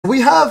we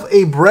have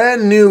a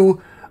brand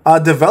new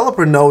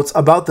developer notes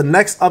about the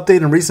next update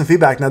and recent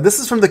feedback. Now, this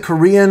is from the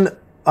Korean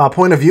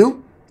point of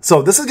view.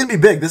 So this is going to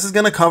be big. This is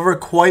going to cover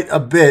quite a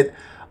bit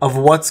of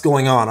what's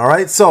going on. All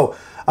right. So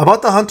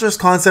about the Hunters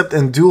concept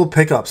and dual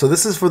pickup. So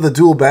this is for the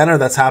dual banner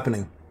that's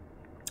happening.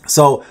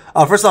 So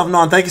first off,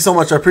 Non, thank you so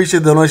much. I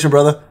appreciate the donation,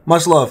 brother.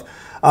 Much love.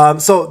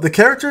 So the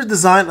character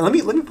design, let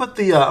me put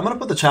the, I'm going to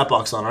put the chat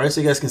box on, all right?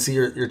 So you guys can see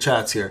your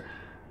chats here.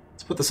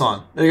 Let's put this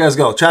on. There you guys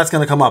go. Chat's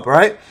going to come up, all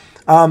right?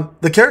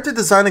 The character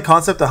design and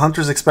concept that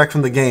Hunters expect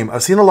from the game.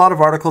 I've seen a lot of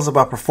articles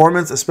about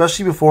performance,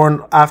 especially before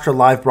and after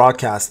live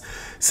broadcast.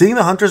 Seeing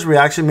the Hunters'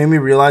 reaction made me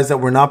realize that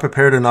we're not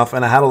prepared enough,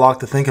 and I had a lot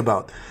to think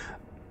about.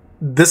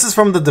 This is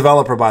from the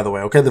developer, by the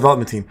way, okay,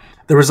 development team.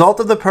 The result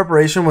of the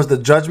preparation was the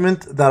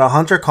judgment that a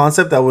Hunter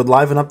concept that would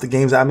liven up the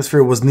game's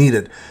atmosphere was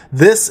needed.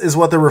 This is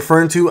what they're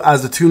referring to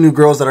as the 2 new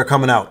girls that are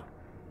coming out.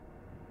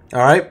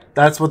 All right,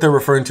 that's what they're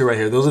referring to right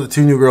here. Those are the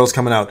 2 new girls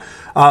coming out.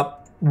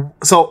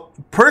 So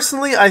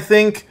personally, I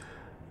think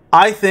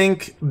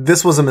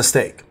this was a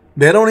mistake.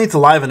 They don't need to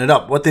liven it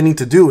up. What they need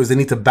to do is they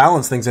need to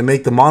balance things and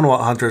make the mono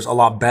Hunters a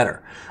lot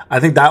better.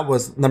 I think that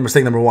was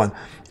mistake number 1.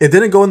 It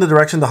didn't go in the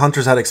direction the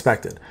Hunters had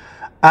expected.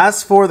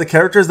 As for the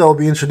characters that will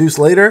be introduced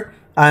later,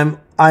 I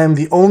am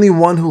the only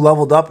one who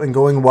leveled up and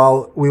going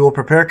well. We will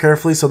prepare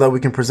carefully so that we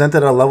can present it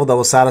at a level that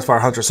will satisfy our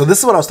Hunters. So this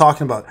is what I was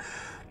talking about.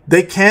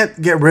 They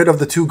can't get rid of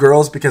the 2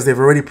 girls because they've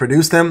already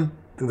produced them.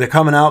 They're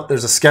coming out.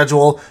 There's a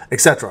schedule,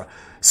 etc.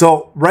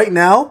 So right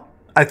now,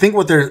 I think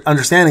what they're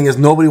understanding is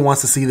nobody wants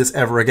to see this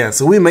ever again.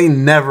 So we may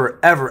never,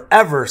 ever,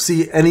 ever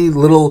see any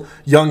little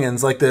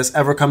youngins like this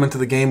ever come into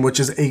the game, which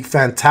is a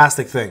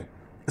fantastic thing.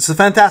 It's a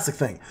fantastic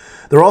thing.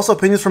 There are also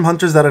opinions from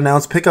Hunters that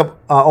announced pickup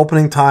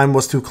opening time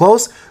was too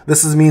close.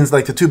 This means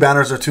like the 2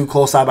 banners are too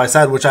close side by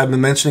side, which I've been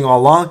mentioning all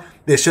along.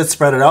 They should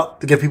spread it out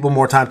to give people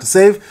more time to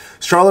save.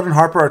 Charlotte and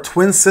Harper are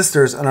twin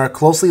sisters and are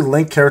closely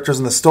linked characters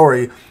in the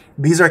story.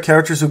 These are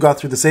characters who got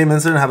through the same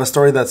incident and have a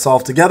story that's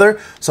solved together.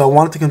 So I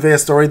wanted to convey a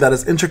story that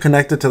is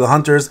interconnected to the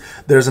Hunters.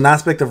 There's an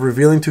aspect of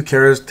revealing 2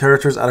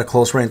 characters at a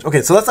close range.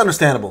 Okay, so that's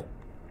understandable.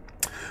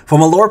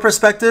 From a lore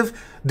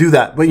perspective, do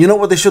that. But you know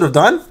what they should have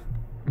done?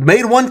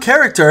 Made 1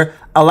 character,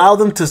 allow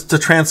them to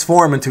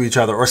transform into each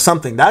other or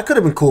something. That could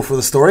have been cool for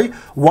the story.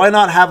 Why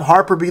not have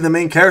Harper be the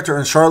main character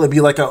and Charlotte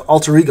be like an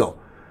alter ego?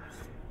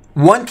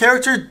 1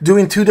 character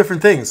doing 2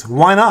 different things.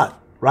 Why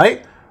not?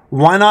 Right?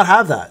 Why not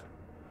have that?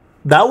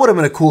 That would have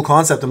been a cool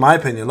concept in my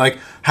opinion. Like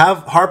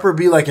have Harper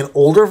be like an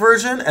older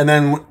version and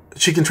then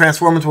she can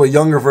transform into a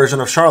younger version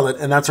of Charlotte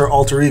and that's her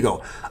alter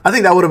ego. I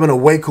think that would have been a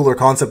way cooler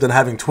concept than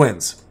having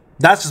twins.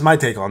 That's just my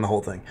take on the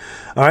whole thing.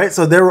 All right,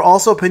 so there were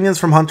also opinions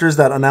from Hunters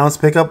that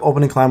announced pickup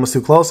opening climb was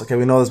too close. Okay,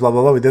 we know this, blah,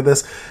 blah, blah. We did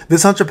this.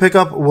 This Hunter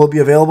pickup will be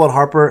available at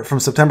Harper from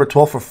September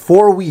 12th for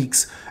 4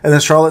 weeks, and then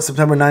Charlotte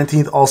September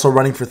 19th also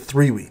running for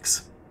 3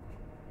 weeks.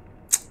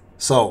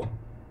 So,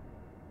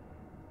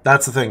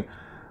 that's the thing.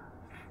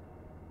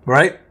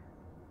 Right?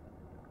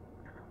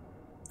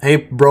 Hey,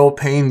 bro,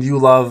 Payne, you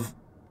love...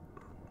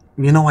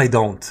 You know I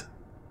don't.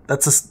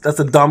 That's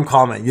a dumb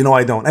comment. You know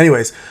I don't.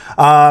 Anyways,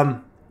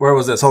 where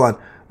was this? Hold on.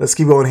 Let's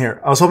keep going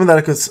here. I was hoping that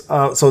I could...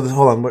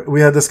 hold on.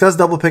 We had discussed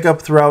double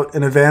pickup throughout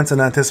in advance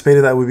and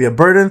anticipated that would be a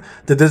burden.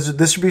 The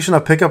distribution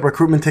of pickup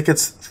recruitment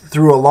tickets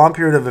through a long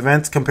period of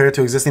events compared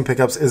to existing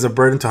pickups is a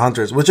burden to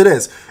Hunters, which it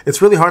is.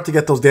 It's really hard to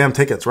get those damn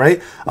tickets,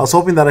 right? I was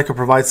hoping that I could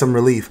provide some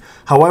relief.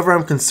 However,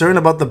 I'm concerned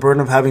about the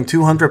burden of having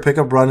 2 Hunter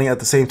pickup running at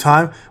the same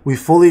time. We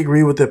fully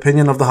agree with the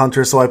opinion of the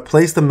Hunters, so I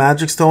placed the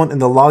Magic Stone in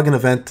the login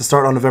event to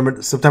start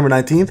on September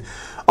 19th.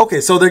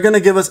 Okay, so they're going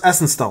to give us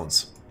Essence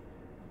Stones.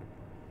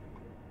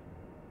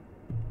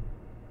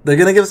 They're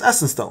going to give us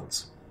Essence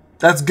Stones.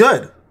 That's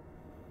good.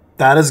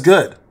 That is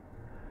good.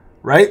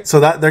 Right? So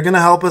that they're going to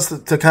help us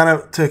to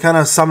kind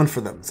of summon for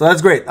them. So that's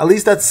great. At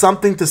least that's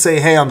something to say,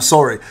 hey, I'm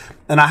sorry.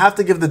 And I have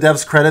to give the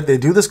devs credit. They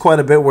do this quite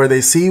a bit where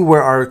they see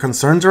where our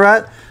concerns are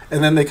at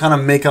and then they kind of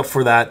make up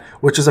for that,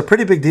 which is a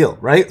pretty big deal,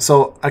 right?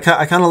 So I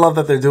kind of love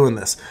that they're doing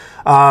this.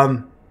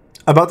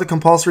 About the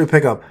compulsory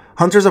pickup.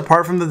 Hunters,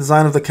 apart from the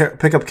design of the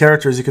pickup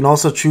characters, you can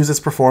also choose its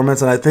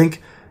performance, and I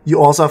think you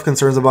also have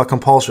concerns about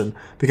compulsion,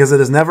 because it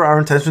is never our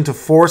intention to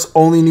force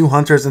only new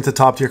Hunters into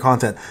top tier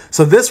content.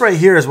 So this right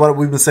here is what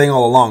we've been saying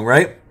all along,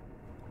 right?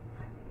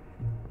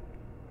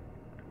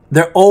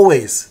 They're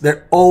always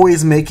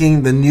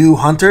making the new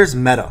Hunters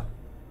meta.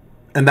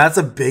 And that's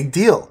a big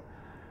deal.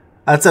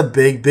 That's a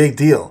big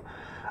deal.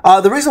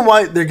 The reason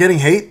why they're getting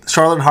hate,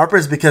 Charlotte and Harper,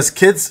 is because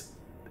kids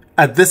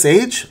at this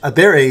age, at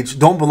their age,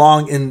 don't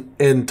belong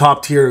in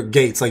top tier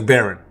gates like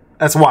Baron.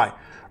 That's why.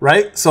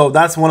 Right? So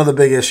that's one of the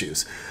big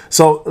issues.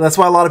 So that's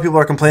why a lot of people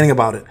are complaining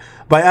about it.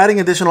 By adding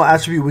additional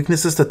attribute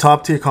weaknesses to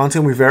top tier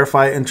content, we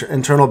verify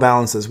internal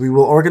balances. We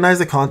will organize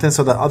the content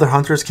so that other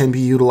Hunters can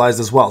be utilized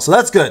as well. So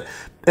that's good.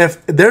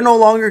 If they're no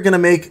longer going to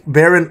make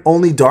Baron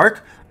only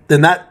dark,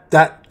 then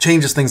that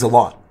changes things a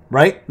lot,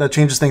 right? That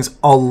changes things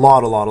a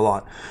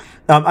lot.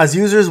 As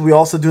users, we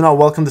also do not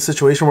welcome the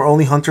situation where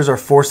only Hunters are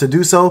forced to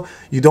do so.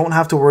 You don't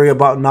have to worry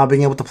about not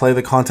being able to play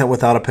the content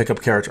without a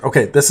pickup character.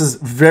 Okay, this is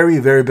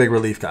very big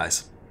relief,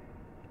 guys.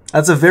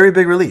 That's a very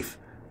big relief.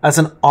 That's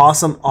an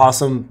awesome,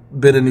 awesome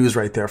bit of news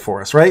right there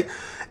for us, right?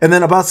 And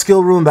then about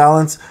skill rune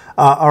balance,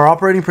 our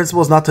operating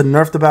principle is not to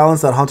nerf the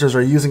balance that hunters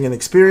are using and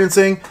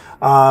experiencing.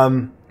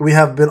 We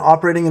have been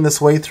operating in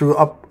this way through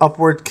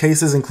upward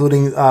cases,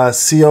 including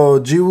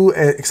Seojiu,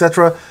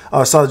 etc.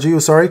 Seojiu,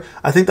 sorry.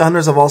 I think the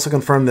hunters have also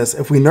confirmed this.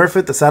 If we nerf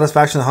it, the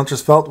satisfaction the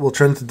hunters felt will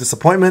turn into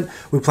disappointment.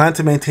 We plan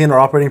to maintain our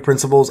operating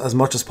principles as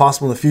much as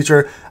possible in the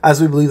future,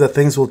 as we believe that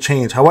things will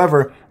change.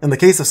 However, in the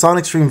case of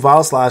Sonic Stream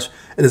Vile Slash,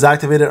 it is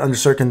activated under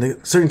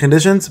certain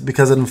conditions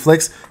because it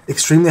inflicts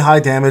extremely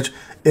high damage.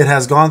 It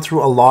has gone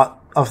through a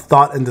lot of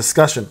thought and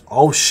discussion.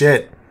 Oh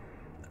shit.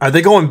 Are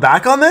they going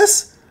back on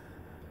this?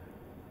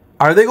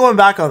 Are they going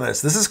back on this?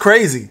 This is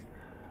crazy.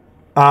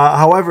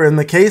 However, in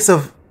the case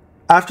of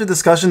after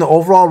discussion, the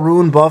overall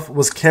rune buff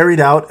was carried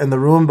out, and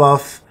the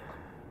buff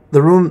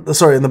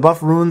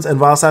runes and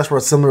Vile Slash were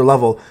at similar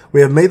level.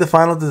 We have made the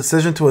final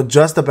decision to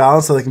adjust the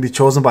balance so they can be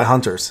chosen by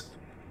hunters.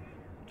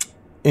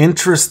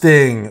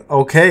 Interesting.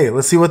 Okay,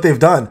 let's see what they've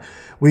done.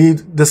 We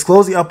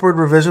disclosed the upward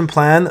revision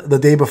plan the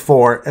day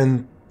before,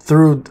 and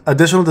through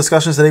additional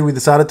discussions today, we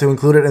decided to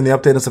include it in the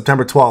update on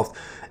September 12th.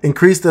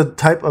 Increase the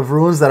type of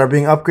runes that are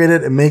being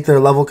upgraded and make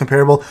their level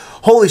comparable.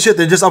 Holy shit,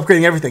 they're just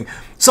upgrading everything.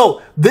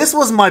 So this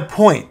was my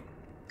point.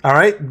 All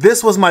right,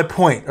 this was my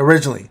point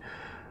originally.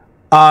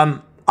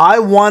 I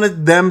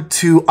wanted them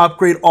to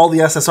upgrade all the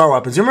SSR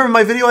weapons. You remember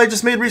my video I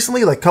just made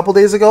recently, like a couple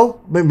days ago?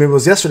 Maybe it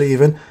was yesterday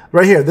even.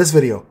 Right here, this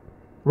video.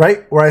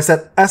 Right? Where I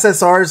said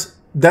SSRs,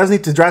 devs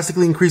need to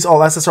drastically increase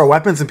all SSR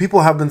weapons. And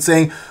people have been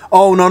saying,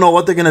 oh, no,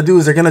 what they're going to do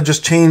is they're going to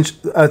just change.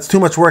 It's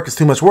too much work. It's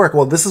too much work.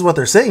 Well, this is what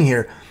they're saying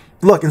here.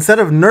 Look, instead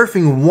of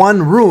nerfing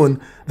one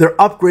rune, they're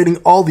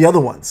upgrading all the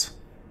other ones.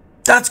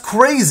 That's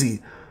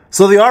crazy.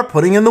 So they are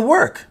putting in the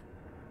work.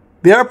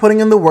 They are putting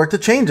in the work to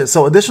change it.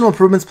 So additional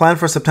improvements planned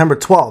for September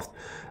 12th.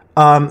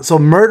 So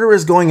murder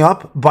is going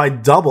up by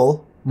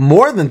double,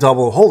 more than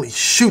double. Holy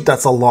shoot,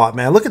 that's a lot,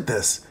 man. Look at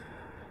this.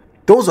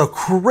 Those are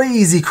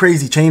crazy,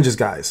 crazy changes,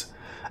 guys.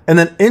 And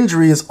then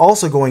injury is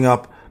also going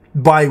up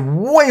by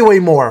way, way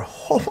more.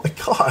 Oh my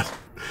God.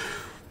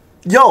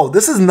 Yo,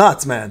 this is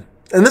nuts, man.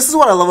 And this is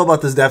what I love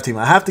about this dev team.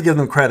 I have to give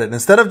them credit.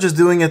 Instead of just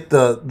doing it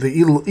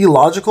the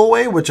illogical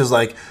way, which is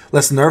like,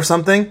 let's nerf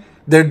something,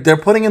 they're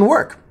putting in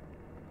work.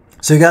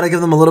 So you got to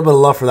give them a little bit of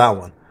love for that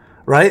one,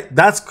 right?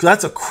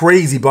 That's a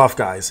crazy buff,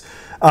 guys.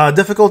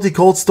 Difficulty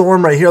Cold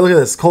Storm right here. Look at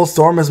this. Cold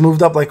Storm has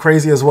moved up like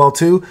crazy as well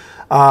too.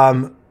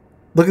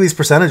 Look at these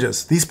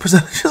percentages. These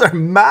percentages are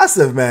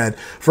massive, man.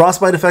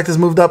 Frostbite effect has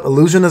moved up.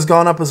 Illusion has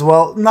gone up as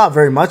well. Not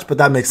very much, but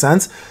that makes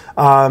sense.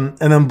 And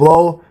then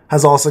Blow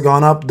has also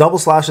gone up. Double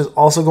Slash is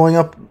also going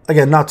up.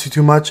 Again, not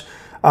too much.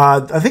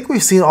 I think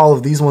we've seen all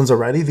of these ones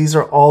already. These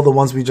are all the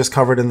ones we just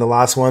covered in the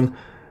last one.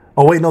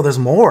 Oh, wait, no, there's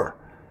more.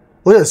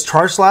 Look at this.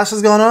 Charge Slash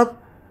has gone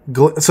up.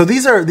 So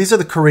these are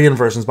the Korean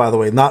versions, by the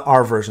way, not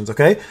our versions,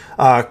 okay?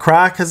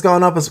 Crack has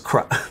gone up as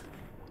crack.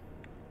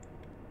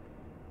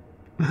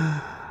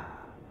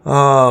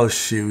 Oh,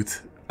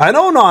 shoot. I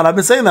know not. I've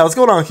been saying that. What's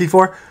going on,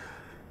 Key4?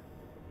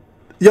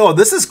 Yo,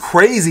 this is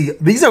crazy.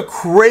 These are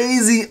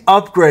crazy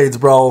upgrades,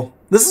 bro.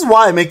 This is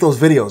why I make those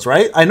videos,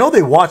 right? I know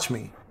they watch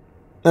me.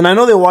 And I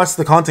know they watch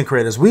the content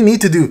creators. We need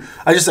to do...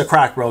 I just said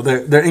crack, bro.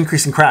 They're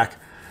increasing crack.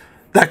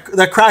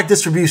 That crack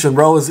distribution,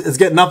 bro, is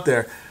getting up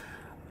there.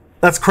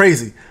 That's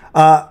crazy.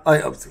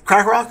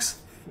 Crack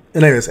rocks?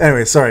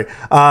 Anyways, sorry.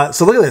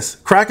 So look at this.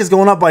 Crack is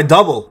going up by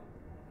double.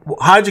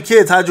 Hide your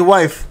kids, hide your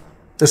wife.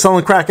 They're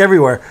selling crack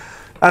everywhere.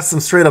 That's some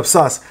straight up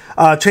sus.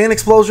 Chain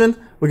Explosion.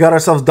 We got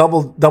ourselves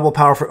double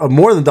power for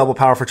more than double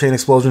power for Chain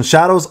Explosion.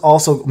 Shadows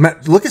also.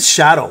 Look at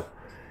Shadow.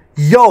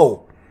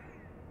 Yo,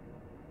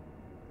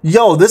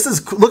 this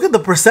is, look at the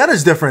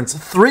percentage difference.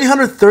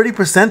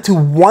 330% to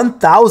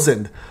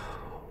 1,000.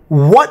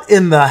 What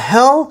in the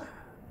hell?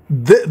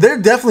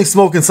 They're definitely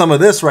smoking some of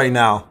this right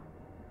now.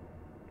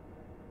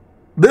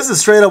 This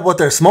is straight up what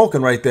they're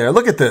smoking right there.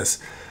 Look at this.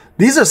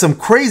 These are some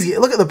crazy,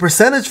 look at the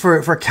percentage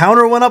for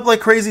counter went up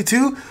like crazy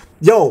too.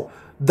 Yo,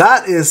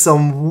 that is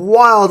some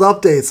wild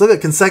updates. Look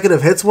at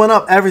consecutive hits went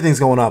up. Everything's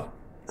going up.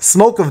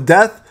 Smoke of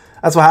Death.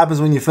 That's what happens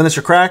when you finish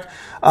your crack.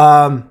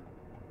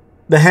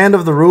 The Hand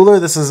of the Ruler.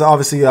 This is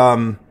obviously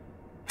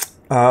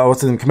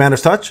what's in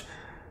Commander's Touch.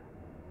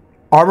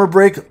 Armor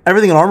Break.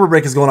 Everything in Armor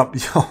Break is going up.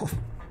 Yo,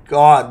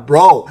 God,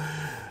 bro.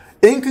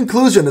 In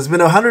conclusion, it's been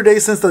 100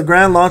 days since the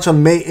grand launch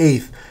on May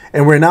 8th,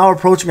 and we're now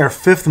approaching our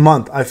 5th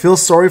month. I feel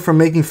sorry for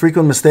making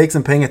frequent mistakes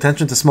and paying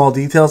attention to small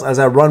details as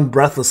I run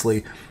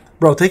breathlessly.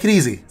 Bro, take it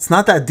easy. It's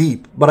not that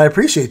deep, but I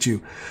appreciate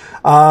you.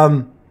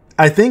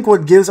 I think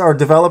what gives our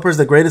developers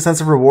the greatest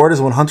sense of reward is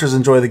when hunters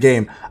enjoy the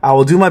game. I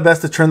will do my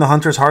best to turn the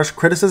hunters' harsh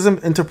criticism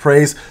into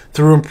praise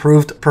through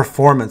improved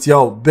performance.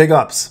 Yo, big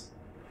ups.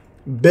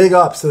 Big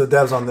ups to the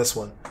devs on this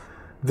one.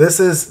 This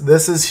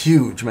is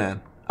huge,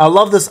 man. I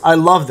love this. I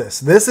love this.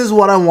 This is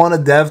what I want a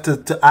dev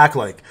to act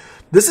like.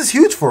 This is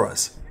huge for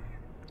us,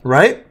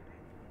 right?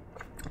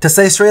 to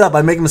say straight up,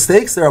 I make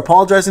mistakes, they're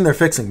apologizing, they're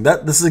fixing.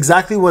 This is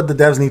exactly what the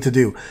devs need to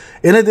do.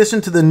 In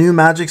addition to the new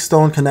Magic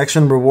Stone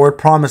connection reward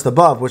promised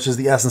above, which is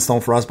the Essence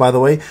Stone for us, by the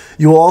way,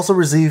 you will also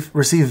receive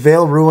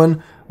Veil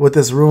Ruin with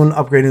this Ruin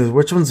upgrading.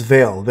 Which one's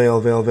Veil?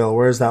 Veil.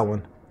 Where is that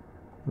one?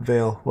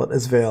 Veil. What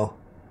is Veil?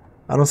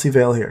 I don't see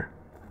Veil here.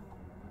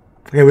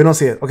 Okay, we don't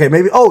see it. Okay,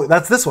 maybe. Oh,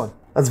 that's this one.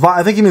 That's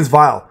I think he means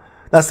Vial.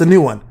 That's the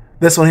new one.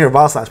 This one here,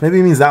 Vial Slash. Maybe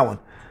he means that one.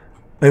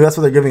 Maybe that's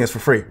what they're giving us for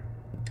free.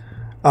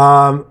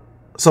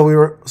 So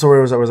where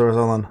was that?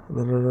 Hold on.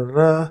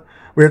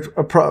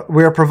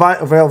 We are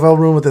provide Veil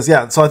Rune with this.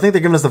 Yeah, so I think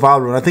they're giving us the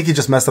Vial Rune. I think he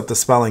just messed up the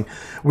spelling.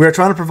 We are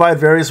trying to provide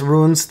various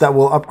runes that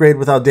will upgrade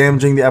without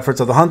damaging the efforts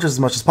of the hunters as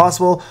much as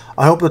possible.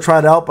 I hope to try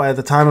it out by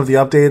the time of the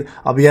update.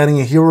 I'll be adding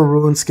a Hero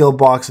Rune skill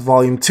box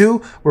volume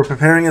 2. We're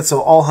preparing it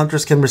so all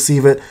hunters can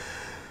receive it.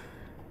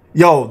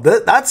 Yo,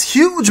 that's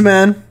huge,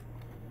 man.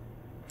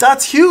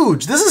 That's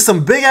huge. This is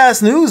some big ass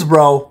news,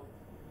 bro.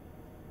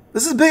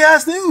 This is big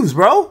ass news,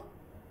 bro.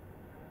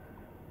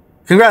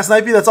 Congrats,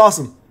 Snipey. That's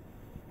awesome.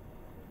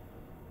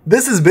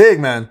 This is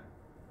big, man.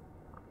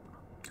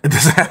 It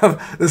doesn't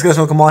have this guy's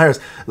from Kamal Harris.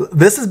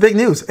 This is big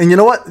news. And you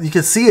know what? You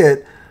can see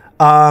it.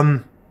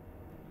 You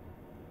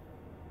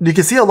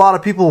can see a lot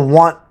of people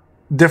want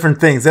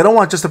different things. They don't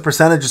want just the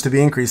percentages to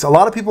be increased. A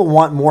lot of people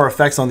want more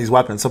effects on these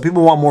weapons. So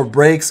people want more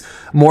breaks,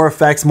 more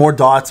effects, more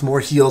dots, more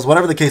heals,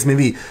 whatever the case may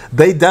be.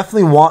 They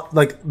definitely want,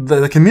 like,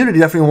 the community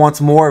definitely wants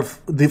more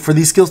for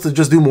these skills to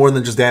just do more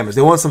than just damage.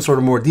 They want some sort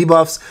of more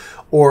debuffs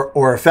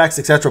or effects,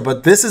 etc.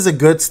 But this is a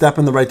good step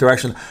in the right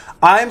direction.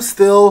 I'm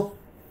still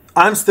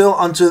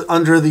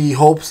under the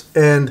hopes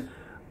and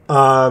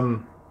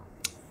you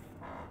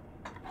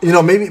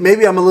know,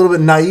 maybe I'm a little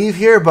bit naive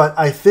here, but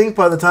I think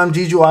by the time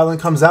Jeju Island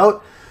comes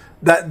out,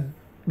 that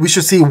we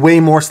should see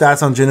way more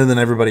stats on Jinna than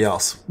everybody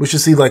else. We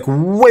should see like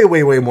way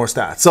more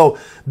stats. So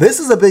this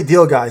is a big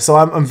deal, guys. So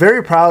I'm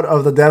very proud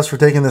of the devs for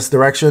taking this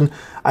direction.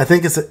 I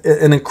think it's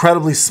an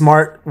incredibly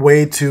smart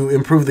way to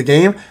improve the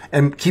game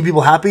and keep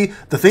people happy.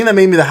 The thing that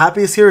made me the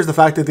happiest here is the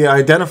fact that they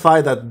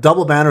identified that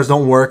double banners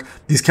don't work.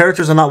 These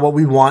characters are not what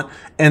we want.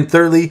 And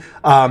thirdly,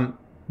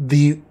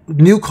 the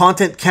new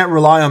content can't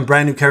rely on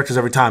brand new characters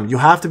every time. You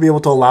have to be able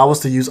to allow us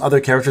to use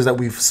other characters that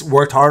we've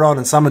worked hard on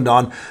and summoned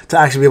on to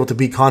actually be able to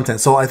beat content.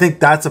 So I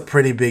think that's a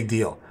pretty big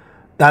deal.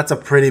 That's a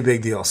pretty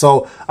big deal.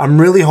 So I'm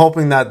really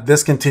hoping that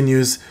this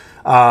continues.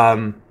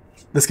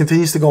 This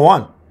continues to go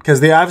on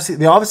because they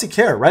obviously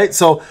care, right?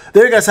 So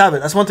there you guys have it.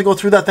 I just want to go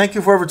through that. Thank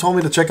you for whoever told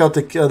me to check out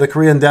the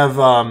Korean dev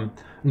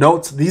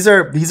notes. These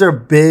are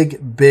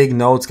big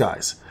notes,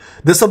 guys.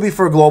 This will be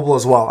for global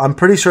as well. I'm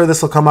pretty sure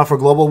this will come out for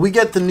global. We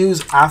get the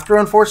news after,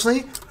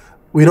 unfortunately.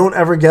 We don't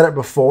ever get it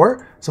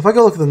before. So if I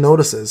go look at the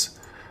notices,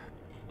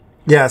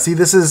 yeah, see,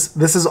 this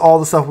is all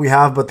the stuff we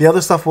have, but the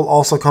other stuff will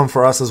also come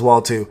for us as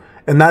well too.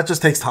 And that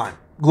just takes time.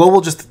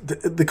 Global just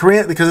the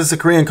Korean, because it's a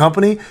Korean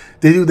company,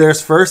 they do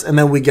theirs first and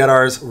then we get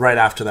ours right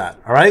after that.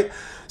 All right?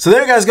 So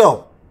there you guys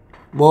go.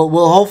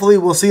 We'll hopefully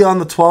we'll see on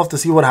the 12th to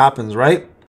see what happens, right?